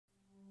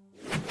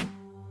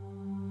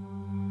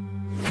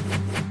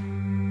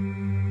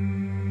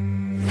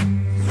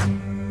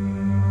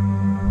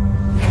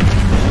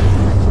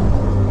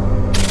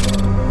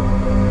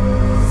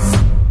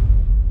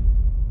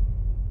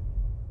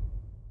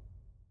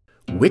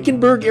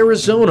Wickenburg,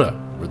 Arizona,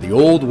 where the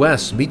Old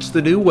West meets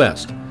the New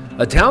West.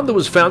 A town that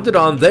was founded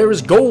on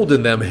 "there's gold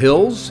in them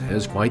hills"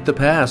 has quite the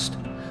past.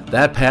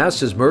 That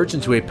past has merged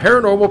into a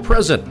paranormal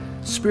present,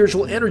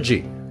 spiritual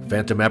energy,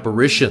 phantom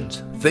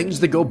apparitions, things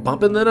that go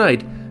bump in the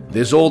night.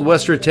 This old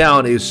western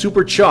town is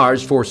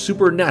supercharged for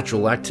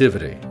supernatural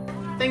activity.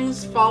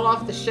 Things fall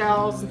off the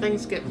shelves and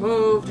things get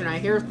moved, and I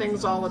hear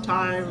things all the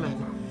time.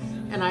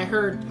 And I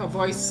heard a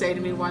voice say to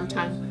me one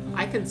time,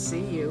 "I can see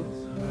you."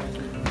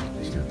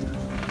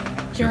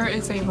 There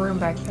is a room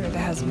back there that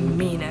has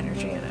mean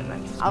energy in it.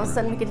 All of a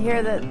sudden we could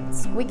hear the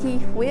squeaky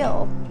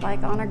wheel,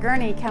 like on a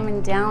gurney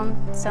coming down.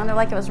 It sounded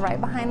like it was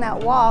right behind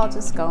that wall,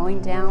 just going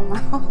down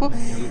low.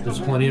 There's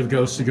plenty of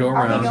ghosts to go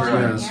around.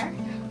 Yes.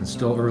 It's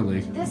still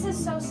early. This is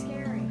so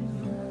scary.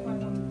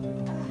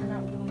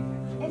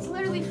 It's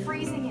literally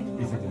freezing in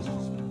here.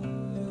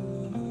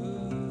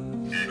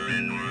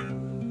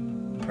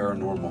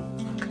 Paranormal.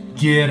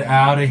 Get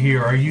out of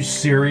here. Are you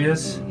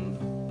serious?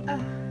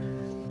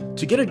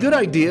 To get a good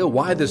idea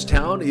why this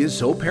town is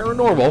so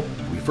paranormal,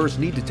 we first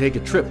need to take a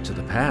trip to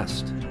the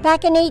past.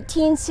 Back in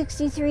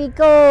 1863,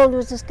 gold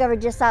was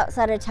discovered just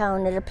outside of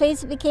town at a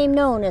place that became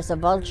known as the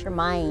Vulture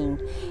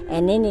Mine.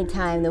 And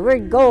anytime the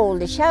word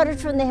gold is shouted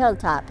from the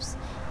hilltops,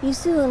 you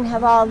soon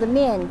have all the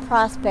men,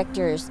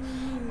 prospectors,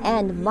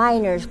 and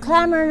miners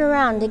clamoring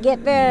around to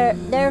get their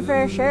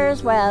fair share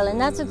as well. And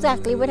that's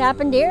exactly what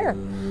happened here.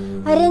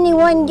 At any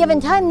one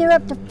given time, there were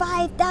up to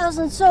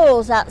 5,000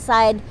 souls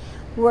outside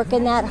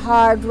working that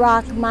hard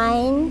rock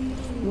mine,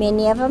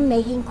 many of them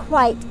making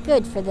quite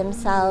good for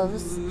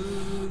themselves.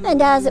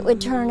 And as it would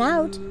turn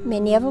out,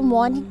 many of them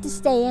wanting to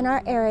stay in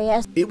our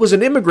area. It was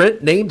an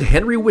immigrant named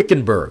Henry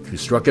Wickenburg who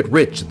struck it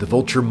rich at the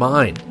Vulture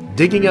Mine,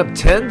 digging up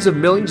tens of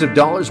millions of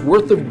dollars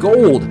worth of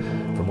gold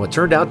from what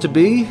turned out to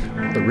be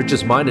the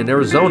richest mine in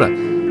Arizona.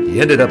 He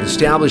ended up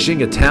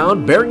establishing a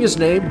town bearing his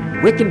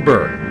name,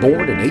 Wickenburg,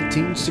 born in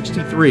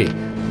 1863.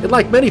 And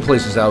like many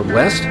places out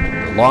west,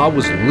 the law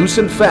was loose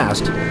and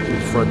fast to the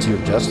frontier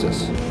of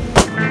justice.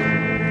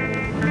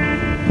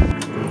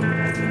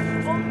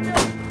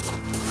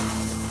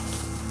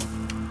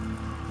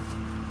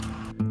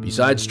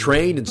 Besides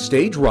train and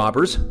stage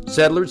robbers,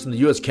 settlers and the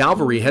U.S.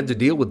 Cavalry had to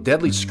deal with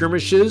deadly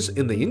skirmishes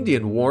in the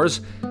Indian Wars,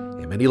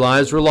 and many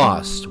lives were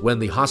lost when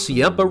the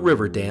Hacienda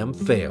River Dam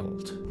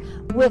failed.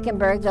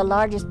 Wickenburg, the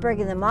largest burg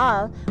of them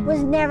all,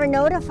 was never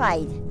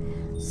notified.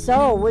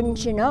 So,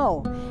 wouldn't you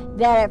know,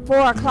 that at 4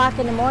 o'clock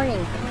in the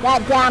morning,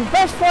 that dam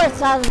burst forth,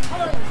 saw the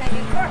hose like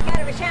a cork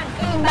out of a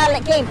champagne bottle.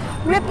 It came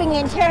ripping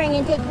and tearing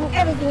and taking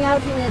everything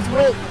out in its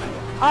wake.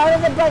 All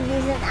of the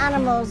buggies and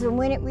animals, and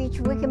when it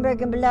reached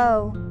Wickenburg and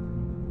below,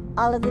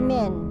 all of the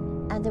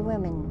men and the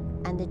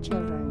women and the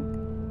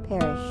children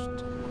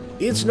perished.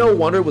 It's no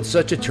wonder with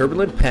such a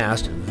turbulent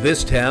past,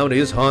 this town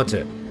is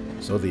haunted.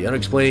 So the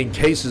Unexplained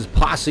Cases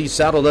posse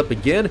saddled up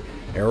again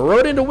and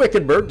rode into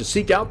Wickenburg to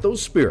seek out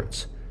those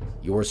spirits.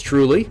 Yours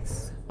truly,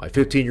 my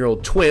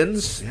 15-year-old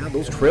twins,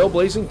 those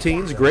trailblazing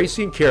teens,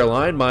 Gracie and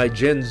Caroline, my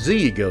Gen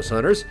Z ghost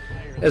hunters.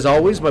 As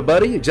always, my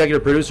buddy,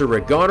 executive producer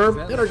Rick Garner,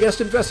 and our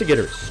guest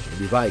investigators,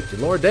 Jamie Vike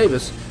and Laura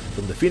Davis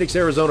from the Phoenix,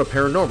 Arizona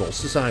Paranormal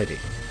Society.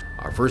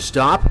 Our first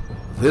stop,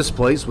 this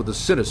place with a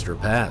sinister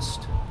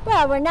past.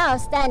 Well, we're now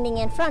standing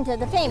in front of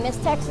the famous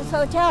Texas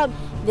Hotel.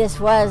 This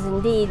was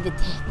indeed the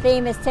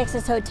famous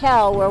Texas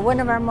Hotel where one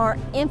of our more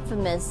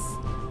infamous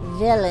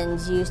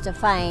villains used to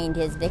find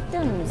his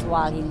victims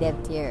while he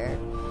lived here.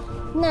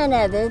 None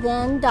other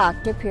than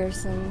Dr.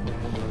 Pearson.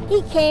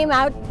 He came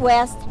out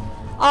west,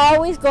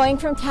 always going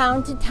from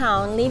town to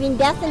town, leaving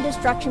death and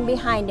destruction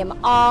behind him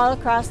all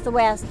across the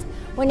west.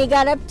 When he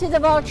got up to the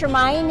Vulture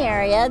Mine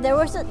area, there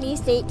was at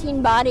least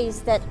 18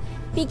 bodies that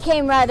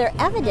became rather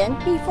evident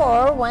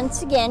before,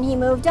 once again, he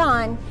moved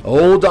on.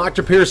 Old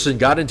Dr. Pearson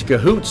got into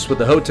cahoots with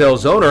the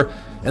hotel's owner,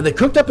 and they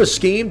cooked up a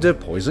scheme to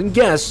poison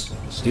guests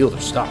and steal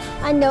their stuff.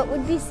 A note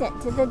would be sent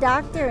to the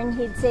doctor, and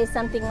he'd say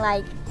something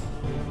like,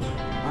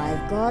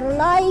 "I've got a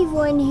live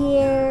one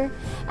here."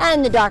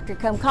 And the doctor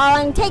come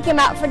calling, take him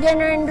out for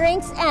dinner and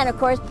drinks, and of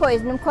course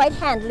poison him quite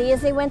handily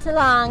as they went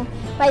along.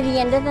 By the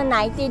end of the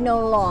night, they'd no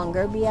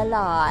longer be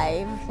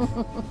alive.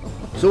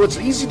 So it's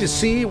easy to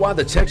see why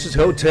the Texas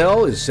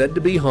Hotel is said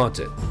to be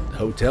haunted. The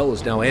hotel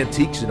is now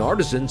Antiques and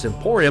Artisans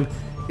Emporium.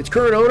 Its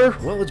current owner,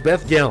 well, it's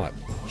Beth Gallant.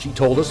 She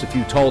told us a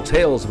few tall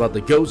tales about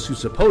the ghosts who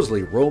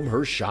supposedly roam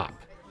her shop.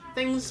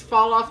 Things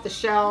fall off the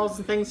shelves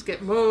and things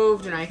get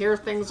moved, and I hear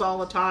things all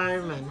the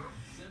time.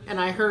 And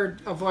I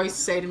heard a voice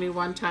say to me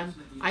one time,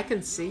 "I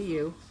can see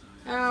you."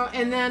 Oh,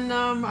 and then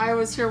I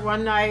was here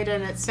one night,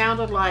 and it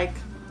sounded like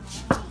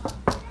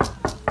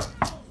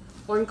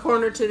one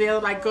corner to the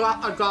other, like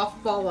a golf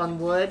ball on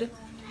wood.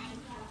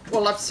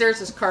 Well,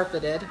 upstairs is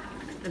carpeted,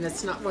 and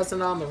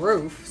wasn't on the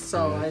roof,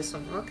 so I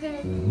said,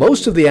 okay.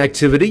 Most of the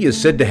activity is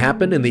said to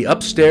happen in the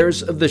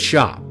upstairs of the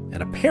shop,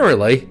 and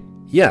apparently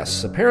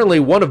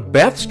one of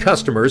Beth's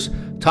customers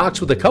talks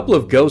with a couple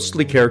of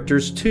ghostly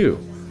characters too.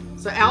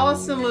 So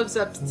Allison lives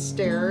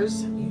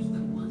upstairs,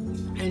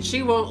 and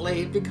she won't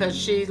leave because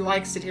she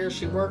likes it here.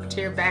 She worked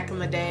here back in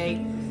the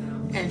day,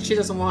 and she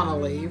doesn't want to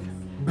leave.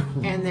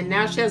 And then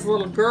now she has a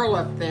little girl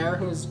up there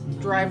who's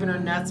driving her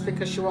nuts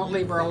because she won't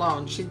leave her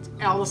alone.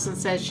 Allison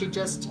says she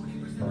just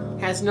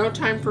has no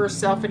time for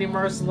herself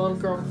anymore as the little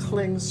girl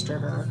clings to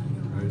her.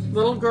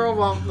 Little girl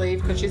won't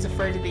leave because she's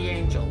afraid of the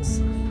angels.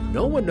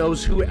 No one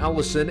knows who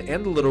Allison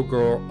and the little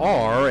girl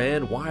are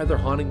and why they're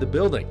haunting the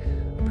building.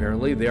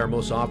 Apparently, they are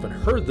most often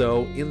heard,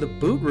 though, in the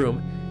boot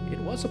room. It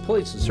was a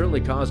place that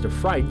certainly caused a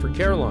fright for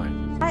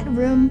Caroline. That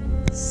room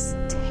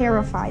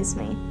terrifies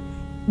me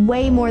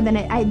way more than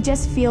it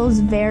just feels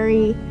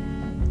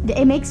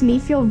it makes me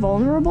feel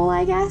vulnerable,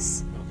 I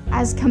guess,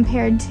 as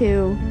compared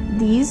to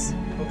these.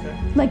 Okay.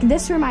 Like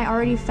this room I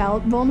already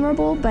felt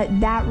vulnerable, but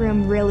that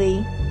room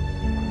really,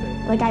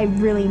 like I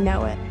really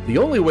know it. The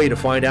only way to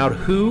find out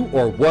who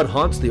or what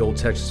haunts the Old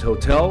Texas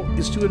Hotel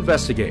is to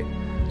investigate.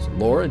 So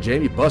Laura and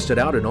Jamie busted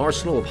out an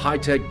arsenal of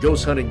high-tech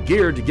ghost hunting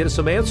gear to get us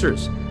some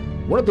answers.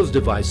 One of those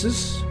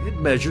devices, it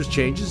measures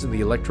changes in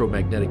the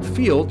electromagnetic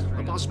field,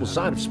 a possible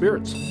sign of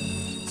spirits.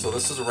 So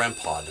this is a REM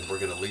pod, and we're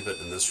going to leave it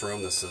in this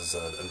room. This is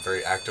a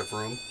very active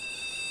room.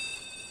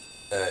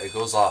 It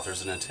goes off.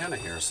 There's an antenna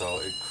here, so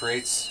it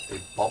creates a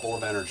bubble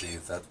of energy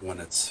that when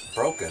it's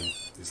broken,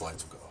 these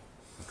lights will go.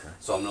 Okay.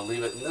 So I'm going to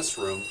leave it in this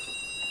room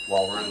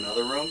while we're in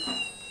another room.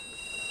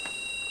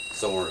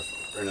 So we're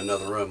in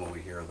another room and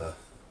we hear the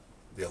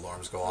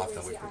alarms go off,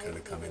 then we can kind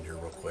of come in here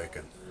real quick.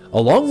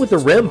 Along with the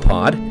REM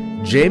pod,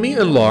 Jamie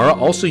and Laura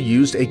also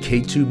used a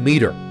K2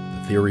 meter.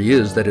 The theory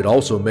is that it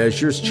also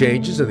measures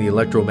changes in the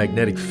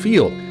electromagnetic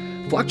field.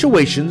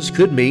 Fluctuations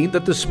could mean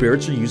that the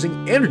spirits are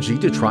using energy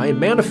to try and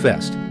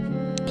manifest.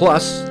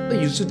 Plus,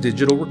 they used a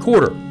digital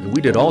recorder, and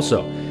we did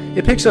also.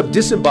 It picks up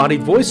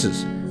disembodied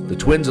voices. The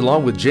twins,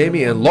 along with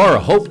Jamie and Laura,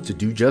 hope to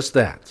do just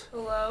that.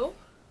 Hello?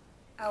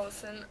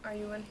 Allison, are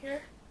you in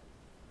here?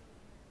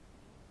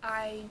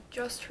 I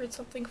just heard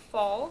something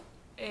fall,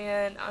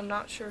 and I'm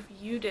not sure if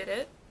you did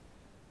it,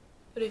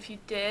 but if you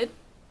did,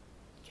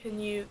 can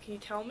you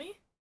tell me?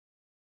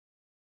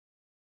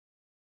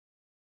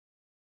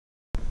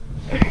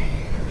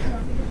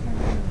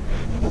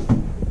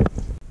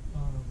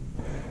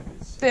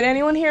 Did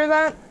anyone hear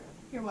that?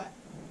 Hear what?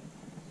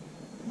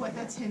 What?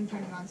 That's him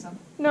turning on some.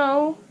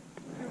 No.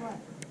 Hear what?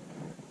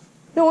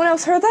 No one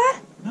else heard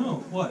that?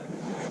 No, what?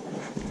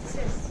 What's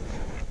this?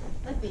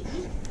 Like the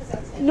E?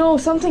 No,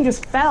 something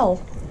just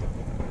fell.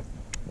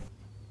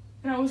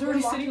 And I was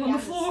already sitting on the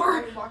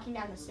floor. Walking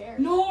down the stairs.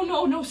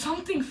 No,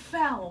 something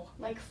fell.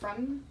 Like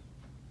from?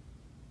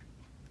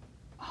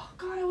 Oh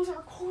God, I wasn't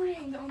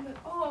recording on the,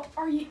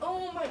 are you,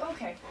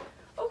 okay.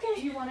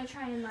 Do you want to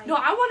try and like? No,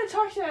 I want to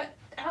talk to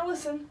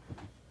Allison.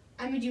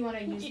 I mean, do you want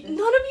to use this? None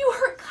of you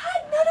heard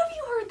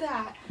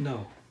that.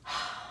 No.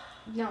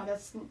 No,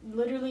 that's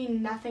literally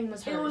nothing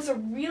was heard. It was a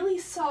really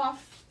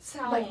soft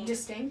sound. Like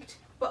distinct?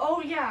 But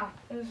oh yeah,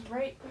 it was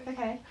right.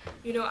 Okay.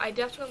 You know, I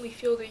definitely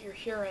feel that you're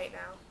here right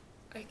now.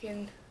 I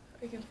can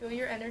feel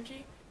your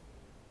energy,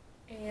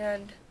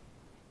 and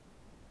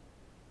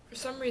for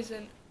some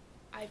reason,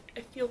 I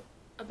feel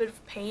a bit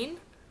of pain.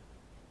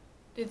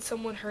 Did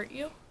someone hurt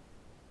you?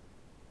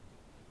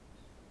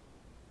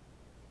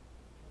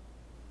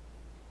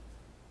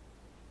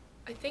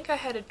 I think I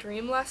had a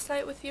dream last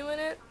night with you in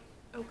it.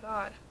 Oh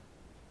God.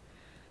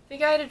 I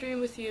think I had a dream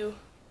with you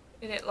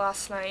in it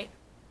last night.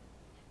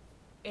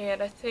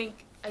 And I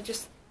think I'm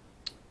just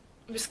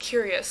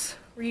curious.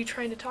 Were you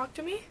trying to talk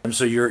to me?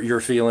 So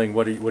you're feeling,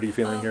 what are you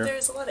feeling here?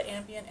 There's a lot of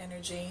ambient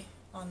energy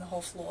on the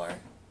whole floor,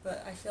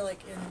 but I feel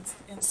like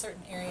in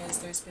certain areas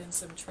there's been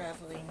some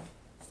traveling,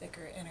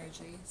 thicker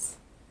energies,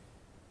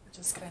 which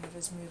just kind of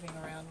is moving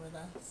around with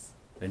us.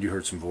 And you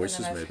heard some voices,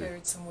 and then maybe? I've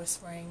heard some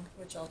whispering,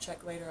 which I'll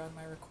check later on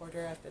my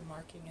recorder. I've been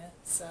marking it,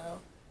 so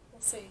we'll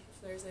see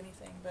if there's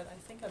anything. But I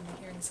think I'm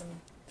hearing some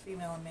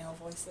female and male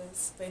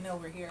voices. They know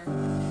we're here.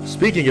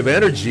 Speaking of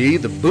energy,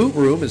 the boot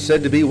room is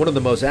said to be one of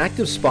the most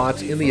active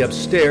spots in the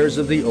upstairs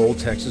of the Old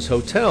Texas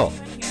Hotel.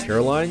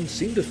 Caroline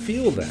seemed to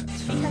feel that.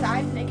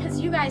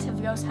 Because you guys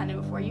have ghost hunted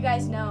before. You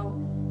guys know.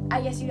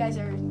 I guess you guys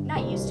are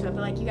not used to it,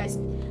 but like you guys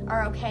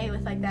are okay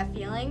with like that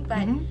feeling.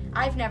 But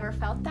I've never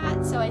felt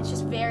that, so it's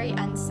just very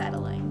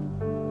unsettling.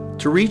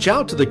 To reach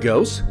out to the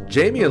ghosts,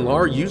 Jamie and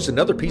Laura used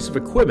another piece of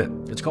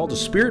equipment. It's called a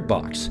spirit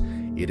box.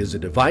 It is a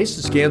device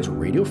that scans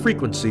radio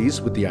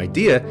frequencies with the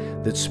idea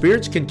that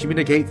spirits can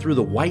communicate through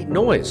the white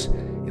noise.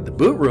 In the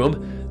boot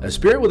room, a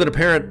spirit with an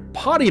apparent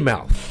potty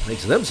mouth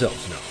makes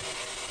themselves known.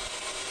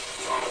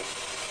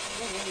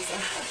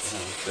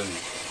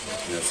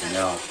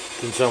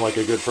 Didn't sound like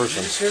a good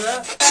person. Did you hear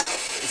that?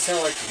 It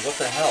sounded like, what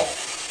the hell?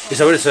 Is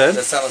that what it said?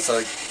 That sounded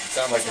like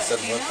it said,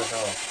 what the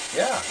hell?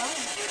 Yeah.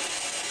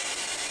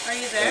 Are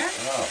you there?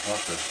 Oh,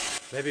 what the?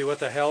 Maybe what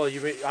the hell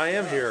you mean? I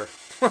am here.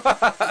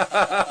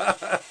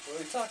 What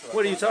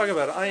What are you talking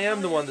about? I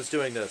am the one that's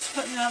doing this.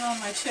 Putting that on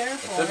my chair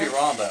for I could be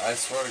wrong, but I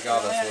swear to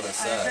God that's what it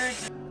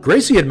said.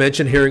 Gracie had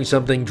mentioned hearing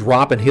something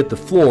drop and hit the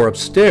floor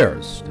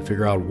upstairs. To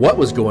figure out what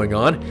was going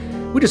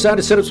on, we decided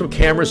to set up some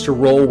cameras to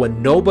roll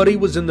when nobody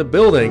was in the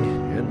building,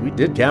 and we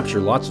did capture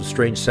lots of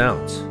strange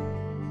sounds.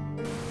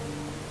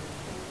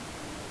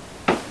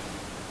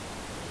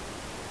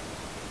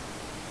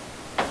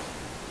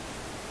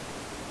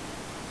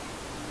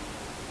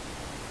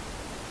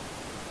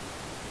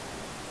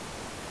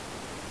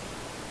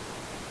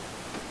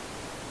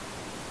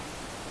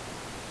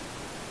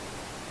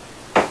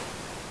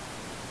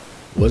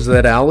 Was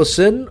that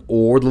Allison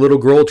or the little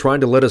girl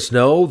trying to let us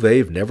know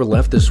they've never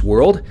left this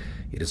world?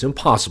 It is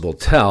impossible to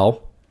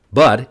tell.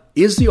 But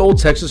is the old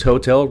Texas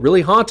hotel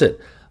really haunted?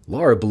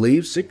 Laura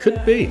believes it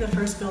could be. The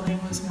first building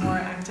was more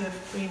active.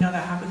 You know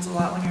that happens a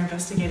lot when you're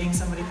investigating.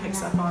 Somebody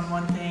picks up on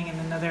one thing and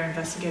another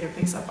investigator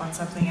picks up on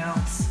something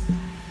else.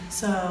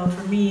 So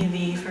for me,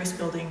 the first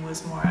building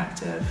was more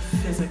active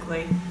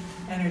physically,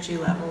 energy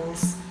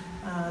levels,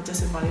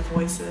 disembodied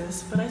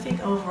voices. But I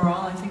think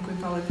overall, I think we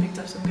probably picked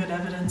up some good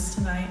evidence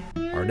tonight.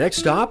 Our next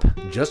stop,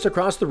 just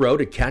across the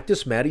road at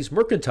Cactus Mattie's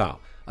Mercantile,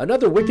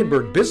 another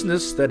Wickenburg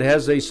business that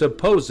has a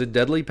supposed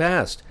deadly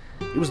past.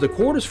 It was the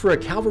quarters for a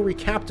cavalry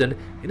captain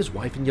and his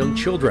wife and young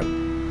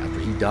children. After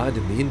he died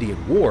in the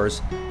Indian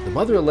Wars, the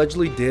mother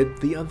allegedly did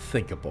the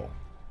unthinkable.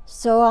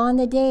 So on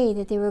the day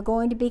that they were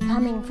going to be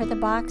coming for the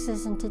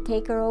boxes and to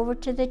take her over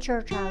to the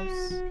church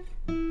house,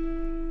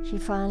 she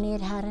finally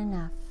had had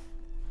enough.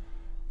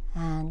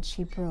 And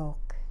she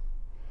broke.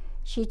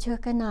 She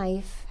took a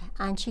knife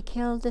and she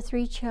killed the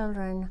 3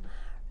 children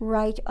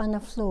right on the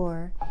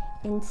floor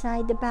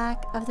inside the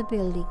back of the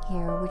building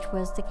here, which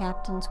was the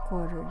captain's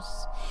quarters.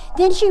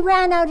 Then she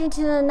ran out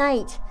into the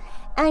night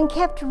and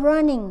kept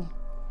running.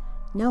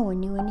 No one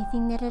knew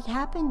anything that had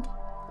happened.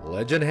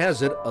 Legend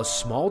has it a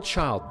small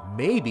child,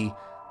 maybe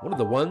one of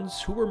the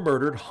ones who were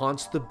murdered,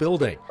 haunts the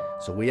building.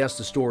 So we asked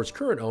the store's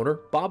current owner,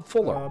 Bob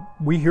Fuller.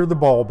 We hear the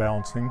ball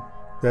bouncing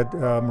that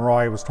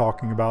Mariah was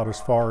talking about as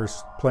far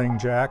as playing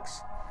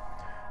jacks.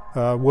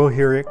 We'll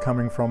hear it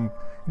coming from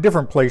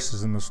different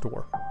places in the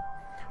store.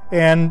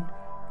 And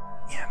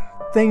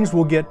things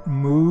will get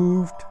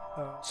moved.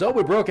 So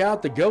we broke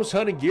out the ghost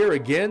hunting gear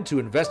again to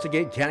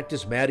investigate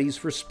Cactus Mattie's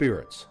for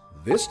spirits.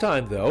 This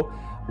time, though,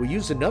 we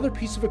used another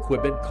piece of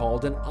equipment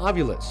called an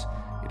ovulus.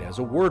 It has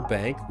a word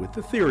bank, with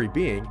the theory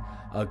being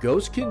a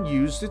ghost can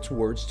use its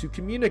words to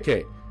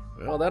communicate.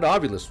 Well, that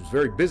ovulus was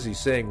very busy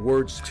saying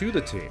words to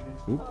the team.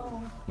 Ooh.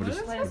 What is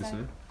it?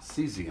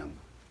 Cesium.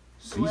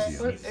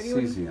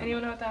 Cesium.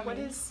 Anyone know what that means? What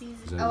is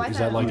cesium? Is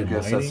that like I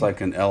guess that's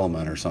like an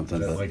element or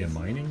something. Is that like in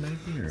mining,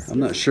 maybe? Or? I'm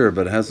not sure,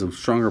 but it has a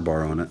stronger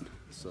bar on it.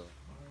 So.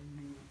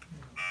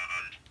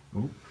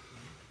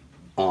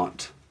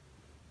 Aunt.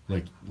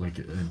 Like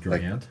your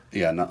aunt?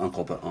 Yeah, not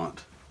uncle, but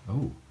aunt.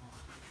 Oh.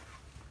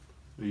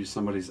 Are you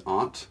somebody's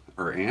aunt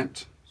or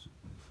aunt?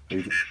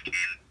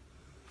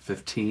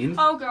 15?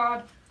 Oh,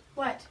 God.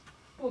 What?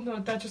 Well, no,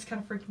 that just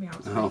kind of freaked me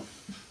out. Oh.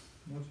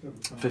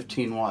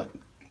 15 what?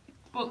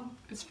 Well,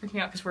 it's freaking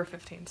out because we're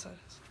 15, so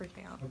it's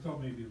freaking out. I thought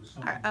maybe it was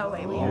something. Oh,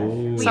 wait,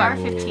 we are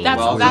 15.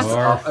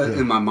 That's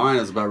in my mind,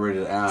 I was about ready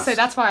to ask. So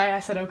that's why I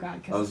said, oh,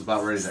 God. I was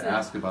about ready to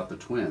ask about the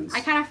twins. I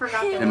kind of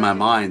forgot that. In my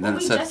mind, then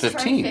well, it said we just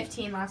 15. turned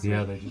 15 last week.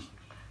 Yeah, they just...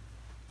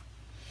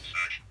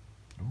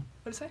 What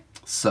did it say?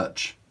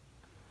 Such.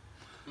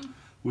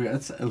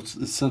 It's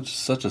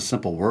such a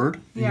simple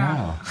word.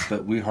 Yeah.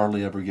 That we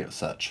hardly ever get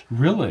such.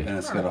 Really? And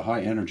it's got a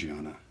high energy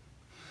on it.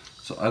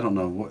 So I don't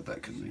know what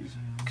that could mean.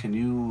 Can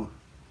you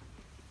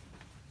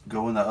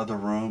go in the other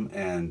room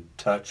and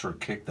touch or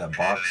kick that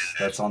box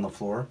that's on the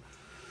floor?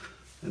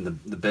 In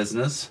the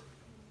business?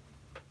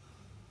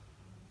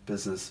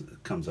 Business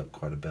comes up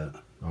quite a bit.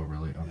 Oh,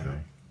 really? Okay. Yeah.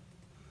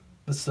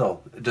 But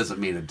still, it doesn't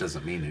mean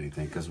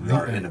anything because we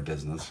are in a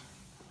business.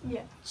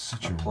 Yeah.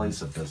 Such a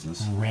place of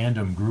business.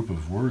 Random group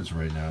of words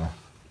right now.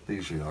 They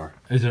usually are.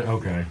 Is it?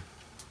 Okay.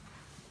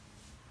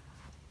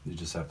 You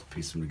just have to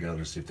piece them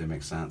together, see if they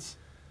make sense.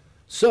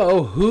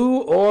 So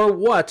who or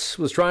what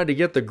was trying to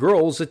get the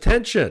girls'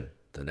 attention?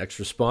 The next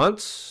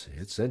response,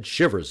 it sent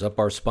shivers up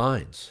our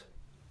spines.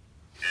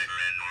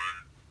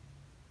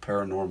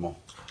 Paranormal.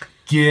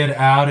 Get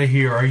out of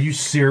here. Are you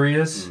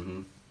serious?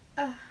 Mm-hmm.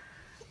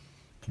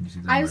 Can you see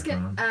that? I was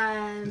getting,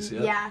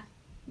 yeah.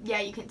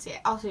 Yeah, you can see it.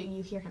 Also,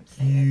 you hear him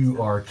say it.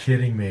 You are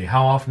kidding me.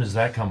 How often does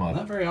that come up?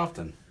 Not very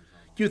often.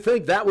 You'd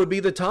think that would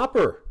be the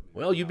topper.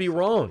 Well, you'd be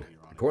wrong.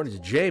 According to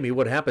Jamie,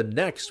 what happened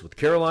next with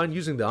Caroline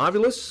using the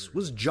ovulus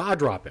was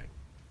jaw-dropping.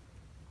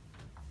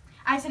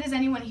 I said, is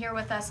anyone here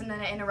with us? And then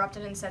it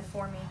interrupted and said,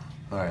 for me.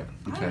 All right.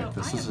 Okay.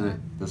 This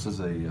is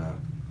a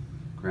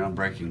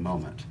groundbreaking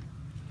moment.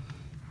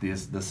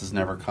 This has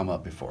never come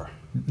up before.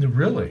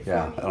 Really?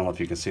 Yeah. I don't know if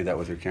you can see that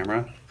with your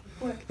camera.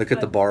 What? Look at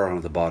the bar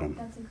on the bottom.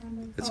 That's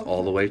incredible. It's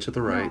all the way to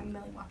the right.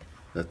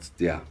 That's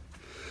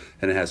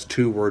and it has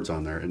 2 words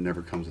on there. It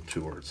never comes with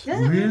 2 words.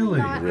 Really?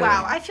 Really?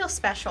 Wow, I feel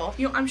special.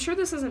 You know, I'm sure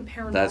this isn't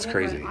paranormal. That's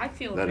crazy. But I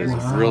feel That very is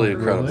special. really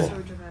incredible.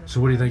 Really? So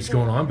what do you think's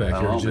going on back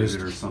here? Oh, maybe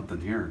there's something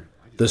here.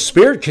 The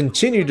spirit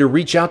continued to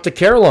reach out to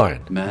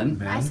Caroline.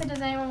 Men? I said, does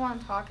anyone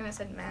want to talk? And I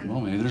said, men.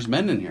 Well, maybe there's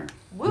men in here.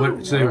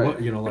 What? Say Right.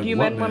 what? You know, like You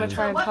what men want to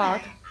try and What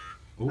talk? men?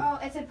 Oh,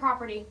 it said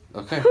property.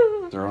 Okay.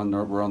 We're on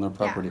their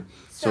property. Yeah.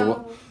 So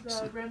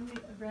what? The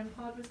REM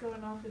pod was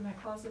going off in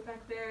that closet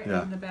back there,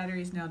 Yeah. and the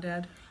battery's now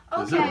dead.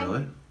 Okay. Is it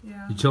really?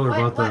 Yeah. You tell her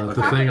What- about what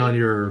the thing on property?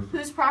 your...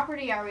 Whose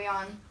property are we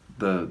on?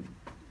 The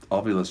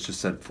ovulus just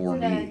said for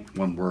Okay. me.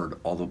 1 word.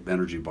 All the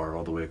energy bar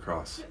all the way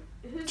across.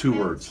 Whose 2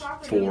 men's words.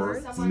 property? For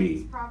Is it someone's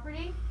me.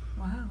 property?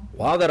 Wow.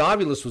 While that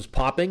ovulus was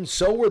popping,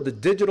 so were the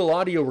digital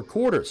audio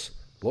recorders.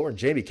 Laura and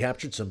Jamie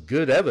captured some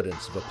good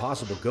evidence of a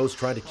possible ghost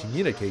trying to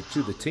communicate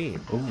to the team.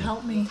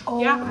 Help me.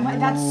 Oh, yeah,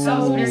 that's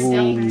so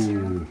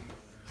distinct.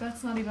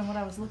 That's not even what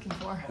I was looking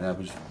for. Yeah,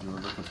 but you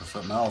were looking for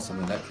something else. I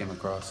mean, that came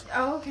across.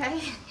 Oh,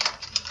 okay.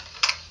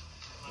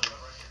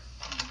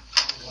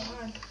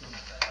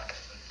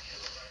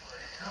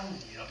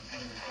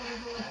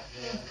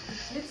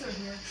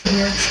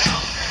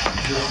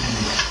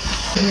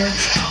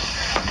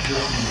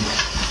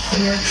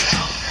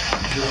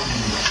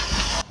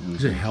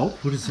 Does it help?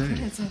 What is that?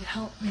 It said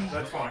help me.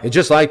 And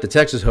just like the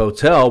Texas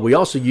Hotel, we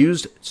also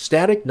used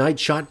static night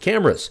shot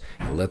cameras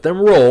and let them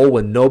roll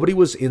when nobody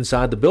was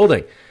inside the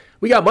building.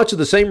 We got much of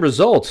the same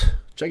result.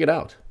 Check it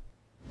out.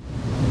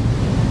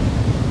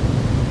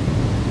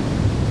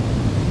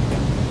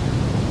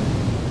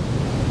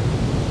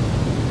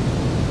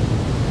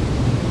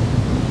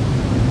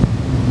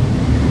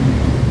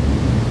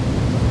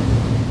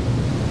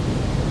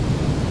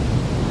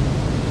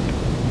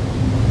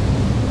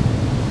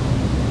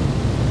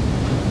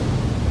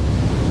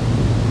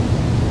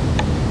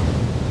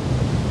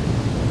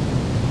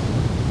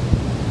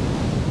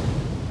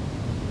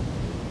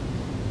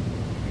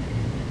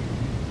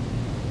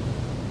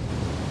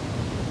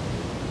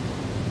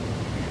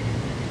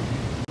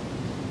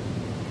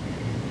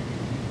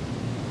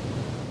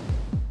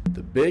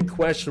 The big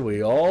question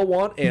we all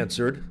want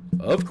answered,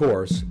 of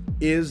course,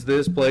 is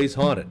this place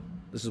haunted?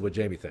 This is what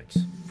Jamie thinks.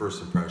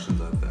 First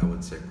impressions, I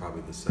would say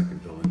probably the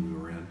second building we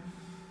were in.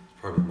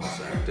 It's probably the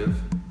most active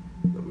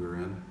that we were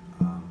in.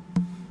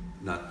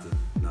 Not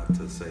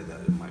to say that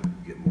it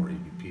might get more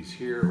EVPs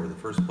here or the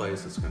first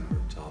place. It's kind of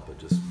hard to tell, but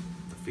just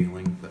the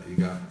feeling that you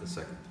got. The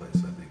second place,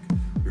 I think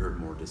we heard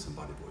more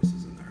disembodied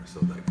voices in there, so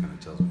that kind of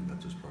tells me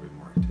that there's probably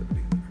more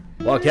activity in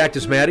there. While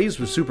Cactus Maddie's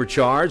was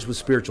supercharged with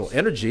spiritual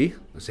energy,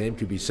 the same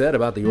could be said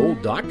about the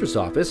old doctor's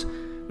office,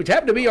 which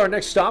happened to be our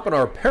next stop on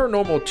our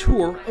paranormal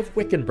tour of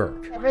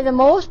Wickenburg. For the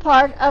most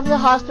part of the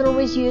hospital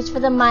was used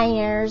for the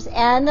miners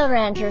and the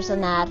ranchers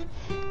and that.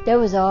 There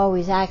was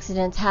always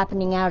accidents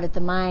happening out at the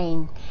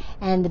mine.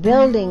 And the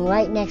building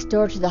right next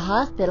door to the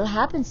hospital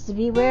happens to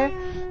be where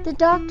the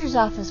doctor's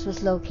office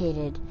was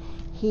located.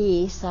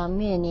 He saw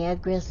many a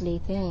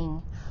grisly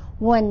thing.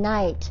 One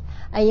night,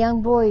 a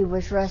young boy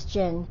was rushed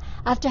in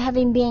after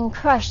having been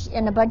crushed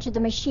in a bunch of the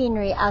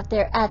machinery out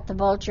there at the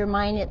Vulture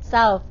mine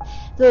itself.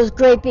 Those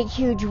great big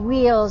huge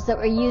wheels that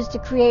were used to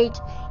create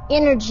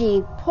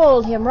energy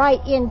pulled him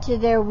right into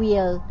their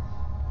wheel,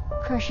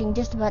 crushing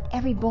just about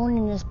every bone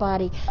in his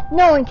body.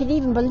 No one could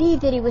even believe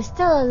that he was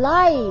still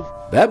alive.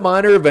 That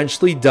miner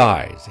eventually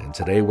dies, and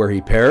today where he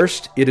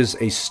perished, it is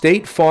a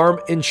State Farm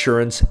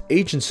insurance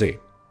agency.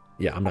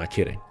 Yeah, I'm not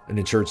kidding, an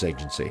insurance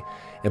agency.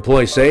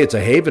 Employees say it's a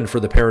haven for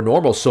the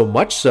paranormal, so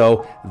much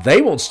so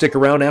they won't stick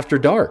around after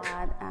dark.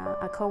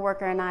 A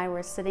coworker and I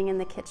were sitting in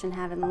the kitchen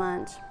having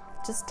lunch,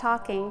 just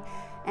talking,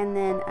 and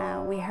then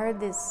we heard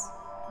this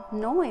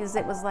noise.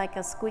 It was like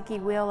a squeaky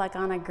wheel, like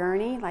on a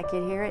gurney, like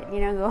you'd hear it, you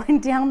know, going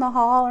down the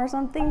hall or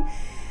something.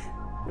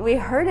 We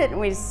heard it and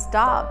we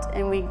stopped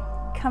and we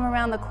come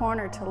around the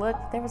corner to look.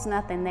 There was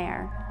nothing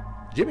there.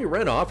 Jimmy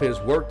Renoff has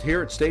worked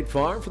here at State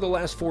Farm for the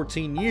last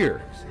 14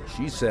 years.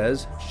 She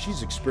says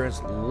she's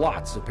experienced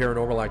lots of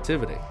paranormal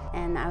activity.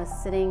 And I was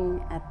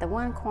sitting at the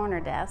one corner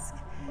desk,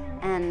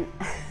 and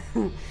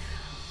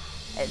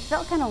it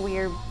felt kind of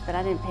weird, but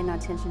I didn't pay no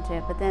attention to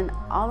it. But then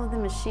all of the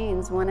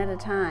machines, one at a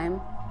time,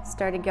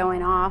 started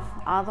going off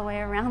all the way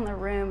around the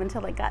room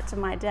until it got to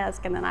my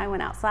desk, and then I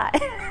went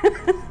outside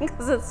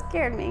because it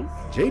scared me.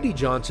 J.D.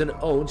 Johnson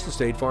owns the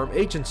State Farm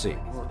agency.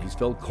 He's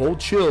felt cold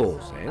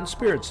chills and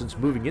spirits since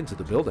moving into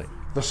the building.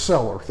 The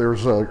cellar,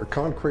 there's a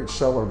concrete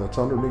cellar that's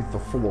underneath the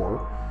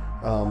floor.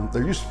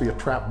 There used to be a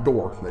trap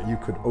door that you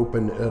could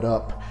open it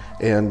up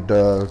and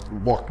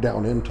walk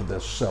down into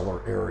this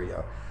cellar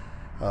area.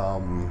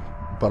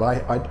 But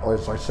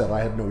as I said,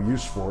 I had no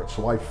use for it,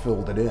 so I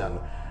filled it in.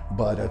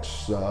 But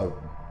it's,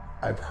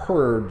 I've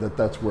heard that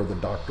that's where the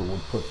doctor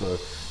would put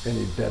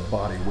any dead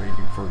body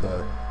waiting for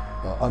the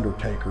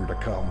undertaker to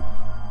come.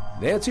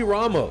 Nancy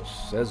Ramos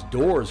says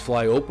doors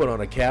fly open on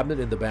a cabinet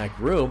in the back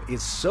room.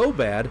 It's so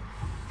bad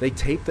they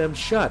tape them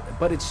shut,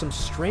 but it's some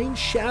strange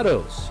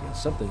shadows. And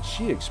something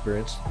she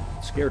experienced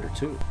scared her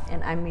too.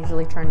 And I'm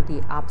usually turned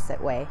the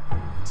opposite way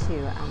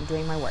to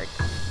doing my work.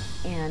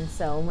 And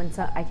so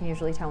I can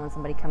usually tell when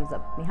somebody comes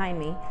up behind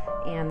me.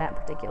 And that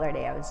particular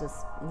day I was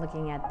just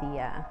looking at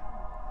the,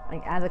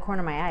 like out of the corner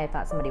of my eye, I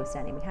thought somebody was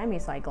standing behind me,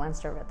 so I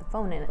glanced over at the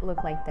phone and it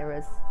looked like there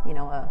was, you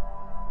know,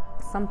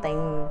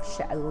 something,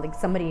 like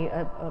somebody,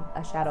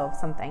 a shadow of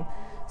something.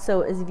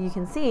 So as you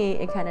can see,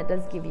 it kind of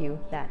does give you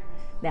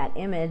that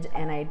image.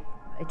 And I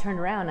turned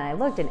around and I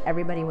looked, and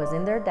everybody was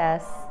in their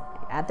desk,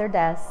 at their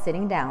desk,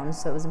 sitting down.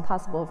 So it was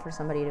impossible for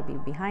somebody to be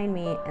behind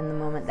me in the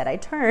moment that I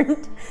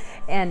turned,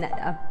 and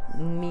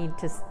me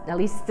to at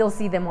least still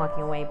see them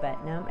walking away.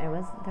 But no,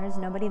 there's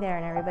nobody there,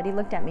 and everybody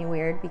looked at me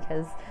weird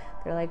because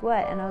they're like,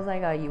 what? And I was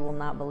like, oh, you will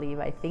not believe.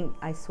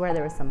 I swear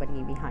there was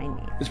somebody behind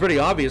me. It's pretty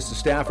obvious the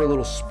staff are a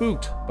little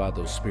spooked by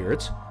those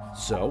spirits.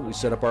 So we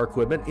set up our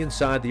equipment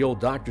inside the old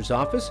doctor's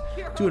office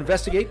to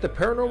investigate the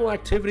paranormal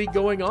activity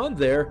going on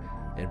there,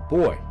 and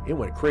boy, it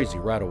went crazy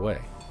right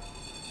away.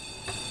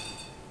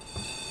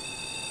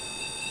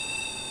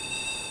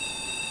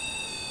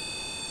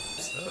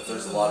 If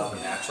there's a lot of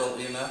natural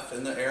EMF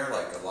in the air,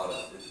 like a lot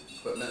of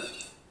equipment,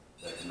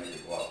 that can make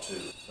it go out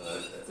too. But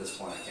at this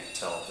point, I can't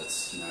tell if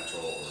it's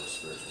natural or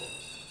spiritual.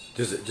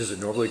 Does it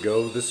normally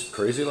go this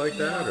crazy like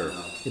that? Or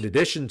in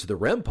addition to the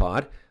REM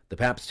pod, the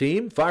PAPS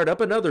team fired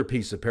up another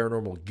piece of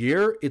paranormal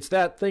gear. It's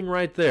that thing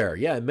right there.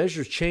 Yeah, it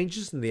measures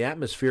changes in the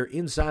atmosphere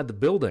inside the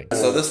building.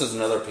 So this is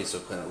another piece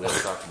of equipment we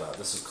haven't talked about.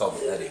 This is called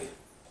the Eddy.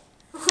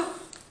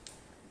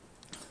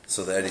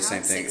 So the Eddy,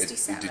 same thing.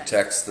 It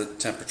detects the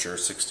temperature,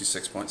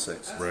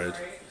 66.6. Right.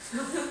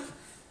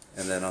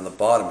 And then on the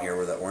bottom here,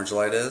 where that orange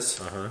light is,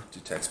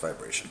 detects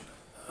vibration.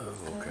 Oh,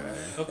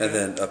 okay. And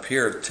then up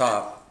here at the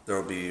top, there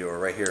will be, or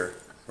right here,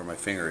 where my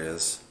finger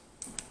is,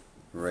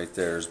 right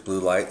there's blue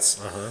lights,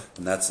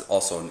 and that's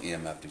also an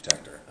EMF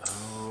detector.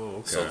 Oh,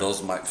 okay. So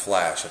those might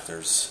flash if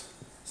there's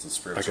some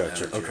spiritual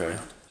energy around.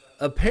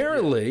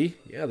 Apparently,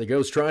 yeah, the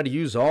ghost trying to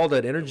use all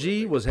that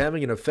energy was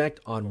having an effect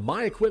on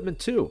my equipment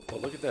too.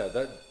 Well, look at that.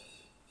 That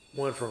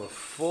went from a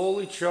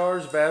fully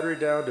charged battery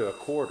down to a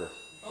quarter.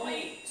 Oh,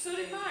 wait, so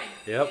did mine.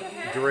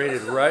 Yep,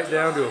 drained right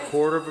down to a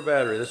quarter of a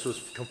battery. This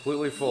was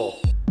completely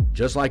full.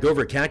 Just like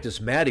over at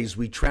Cactus Maddie's,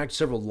 we tracked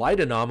several light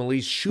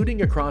anomalies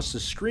shooting across the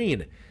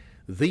screen.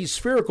 These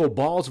spherical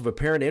balls of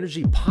apparent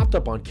energy popped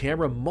up on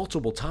camera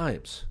multiple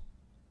times.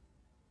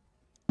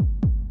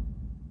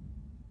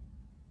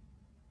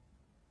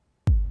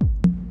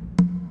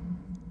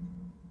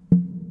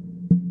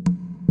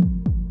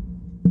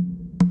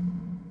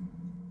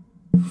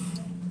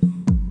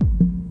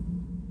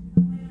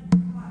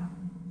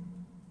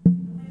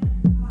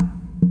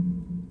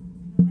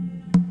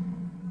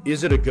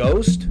 Is it a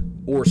ghost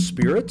or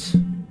spirit?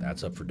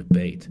 That's up for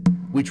debate.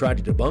 We tried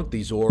to debunk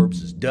these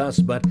orbs as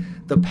dust, but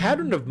the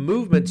pattern of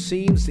movement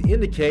seems to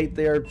indicate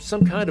they are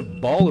some kind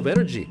of ball of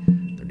energy.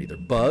 They're neither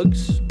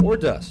bugs or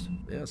dust.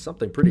 Yeah,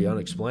 something pretty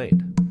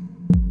unexplained.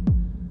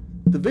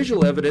 The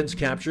visual evidence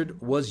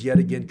captured was yet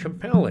again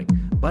compelling,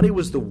 but it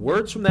was the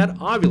words from that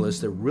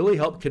ovulus that really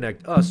helped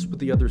connect us with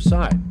the other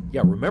side.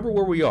 Yeah, remember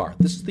where we are.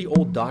 This is the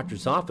old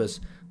doctor's office.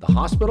 The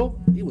hospital,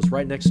 it was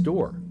right next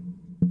door.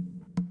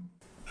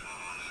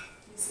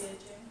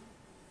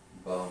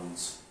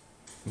 Bones.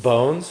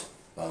 Bones?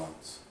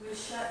 Bones. We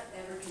shut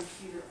every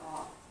computer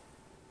off.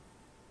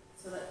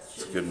 So that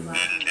should good. be I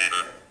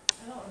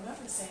don't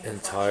remember saying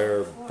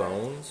Entire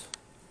bones?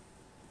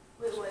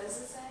 Wait, what does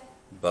it say?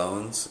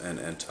 Bones and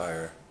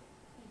entire.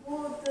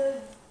 Well,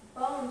 the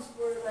bones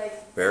were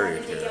like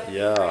Buried had to dig here. up the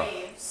Yeah.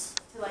 graves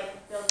to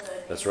like build the.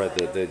 That's right.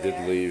 They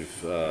did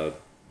leave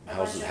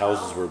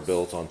houses were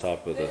built on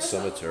top of the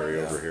cemetery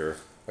over here.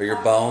 Are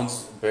your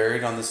bones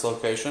buried on this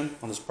location,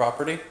 on this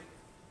property?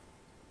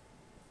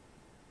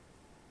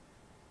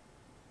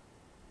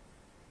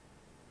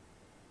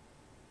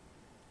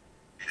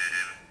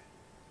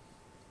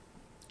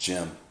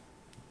 Gym,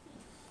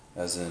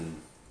 as in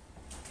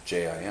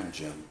J-I-M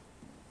gym,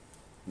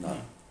 not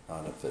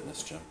a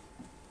fitness gym.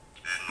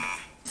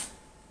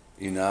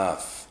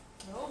 Enough.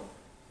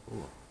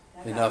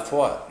 Enough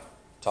what?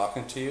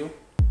 Talking to you?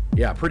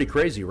 Yeah, pretty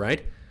crazy,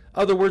 right?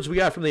 Other words we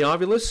got from the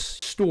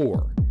ovulus: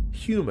 store,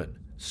 human,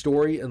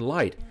 story, and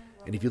light.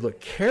 And if you look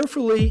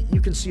carefully,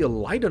 you can see a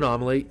light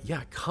anomaly,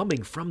 yeah,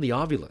 coming from the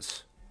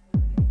ovulus.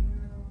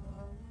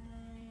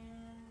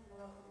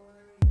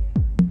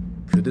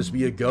 Could this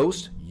be a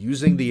ghost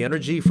using the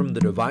energy from the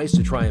device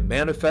to try and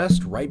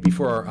manifest right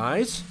before our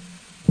eyes?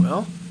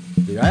 Well,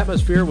 the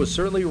atmosphere was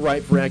certainly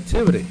ripe for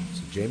activity,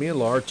 so Jamie and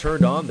Laura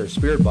turned on their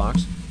spirit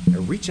box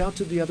and reached out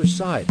to the other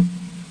side.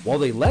 While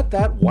they let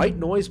that white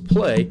noise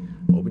play,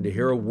 hoping to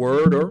hear a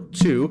word or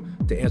two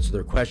to answer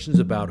their questions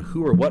about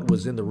who or what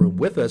was in the room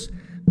with us,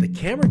 the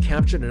camera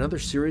captured another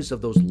series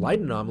of those light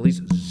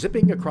anomalies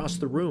zipping across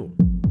the room.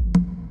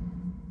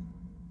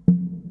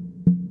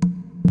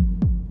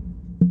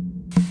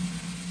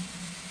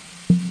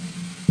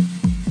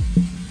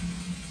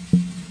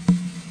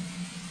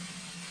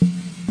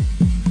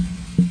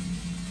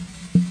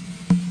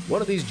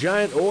 One of these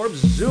giant orbs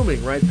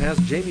zooming right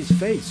past Jamie's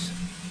face.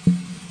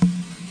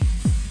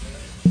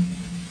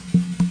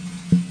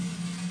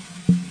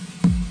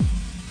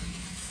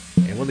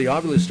 And when the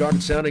ovulus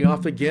started sounding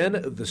off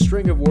again, the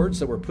string of words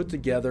that were put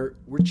together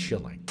were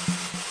chilling.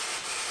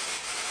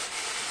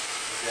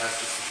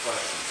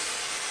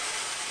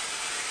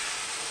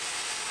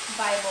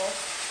 Bible.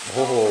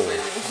 Oh.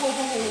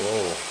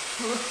 Whoa.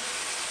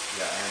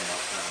 Yeah, and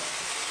what kind of?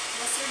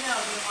 Yes or no?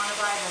 Do you want a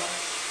Bible?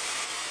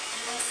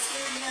 Yes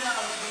or no?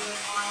 Do you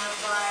want a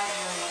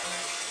Bible?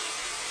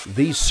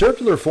 These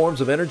circular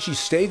forms of energy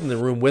stayed in the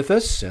room with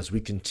us as we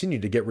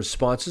continued to get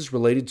responses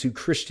related to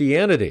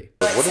Christianity.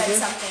 What is it?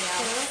 Something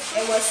else.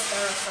 It was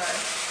thurifer.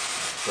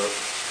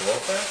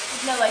 Thoroughfare?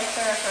 No, like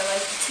thurifer,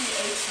 like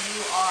Thurif.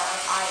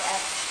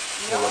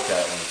 We'll look at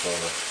it when it's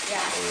over.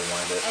 Yeah. We'll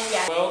rewind it. And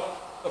yeah. Well,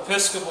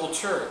 Episcopal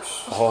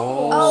Church.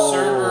 Oh.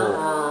 Server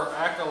or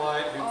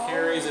acolyte who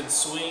carries and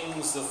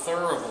swings the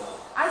thurible.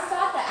 I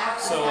thought that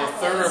actually. So a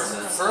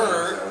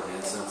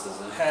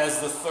thurible has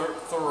the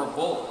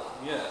thurible.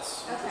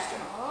 Yes. Okay.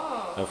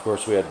 Oh. And of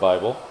course, we had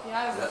Bible.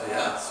 Yeah,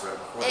 it's right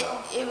before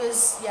that. It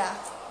was, yeah.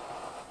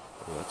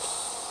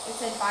 That's, It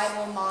said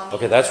Bible, Mom.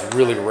 okay, that's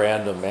really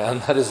random, man.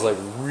 That is like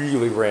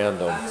really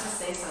random. I'm going to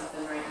say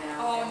something right now.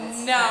 Oh,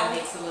 and no. Kind of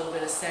makes a little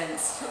bit of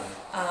sense.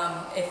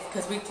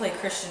 Because we play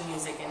Christian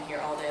music in here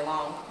all day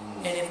long.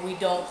 And if we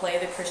don't play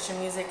the Christian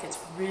music, it's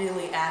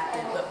really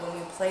active. But when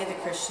we play the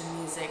Christian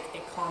music,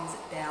 it calms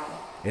it down.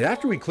 And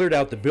after we cleared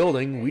out the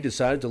building, we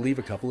decided to leave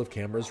a couple of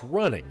cameras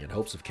running in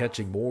hopes of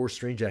catching more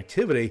strange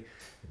activity,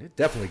 and it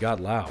definitely got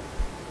loud.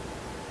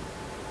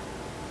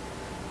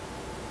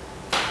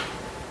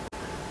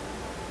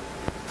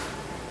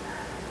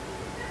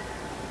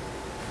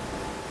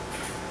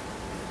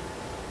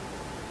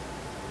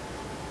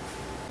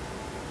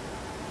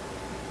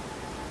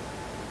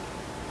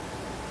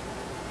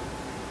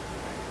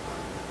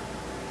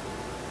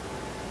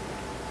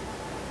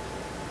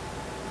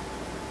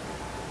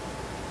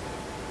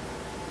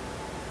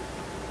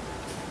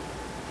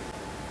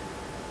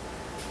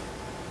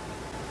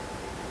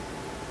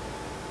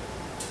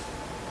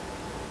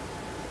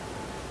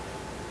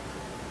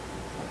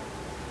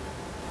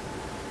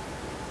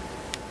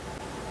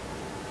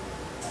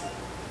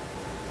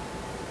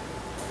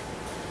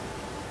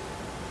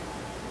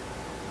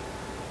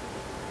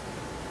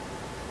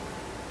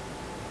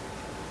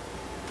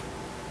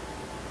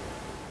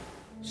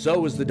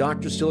 So is the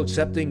doctor still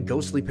accepting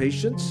ghostly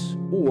patients?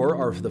 Or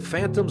are the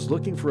phantoms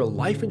looking for a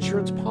life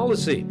insurance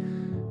policy?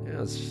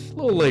 Yeah, it's a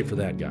little late for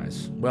that,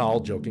 guys. Well, all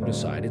joking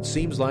aside, it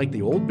seems like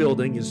the old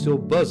building is still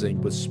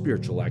buzzing with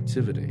spiritual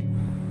activity.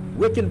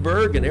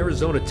 Wickenburg, an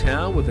Arizona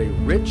town with a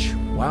rich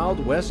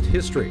Wild West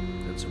history,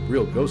 and some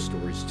real ghost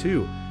stories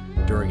too.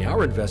 During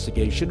our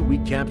investigation, we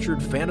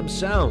captured phantom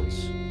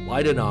sounds,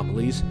 light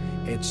anomalies,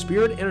 and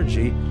spirit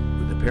energy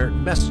with apparent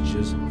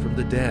messages from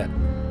the dead.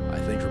 I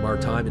think from our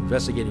time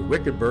investigating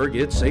Wickenburg,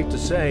 it's safe to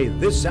say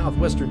this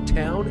southwestern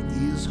town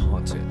is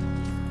haunted.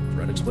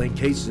 For Unexplained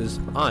Cases,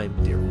 I'm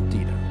Daryl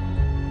Dedo.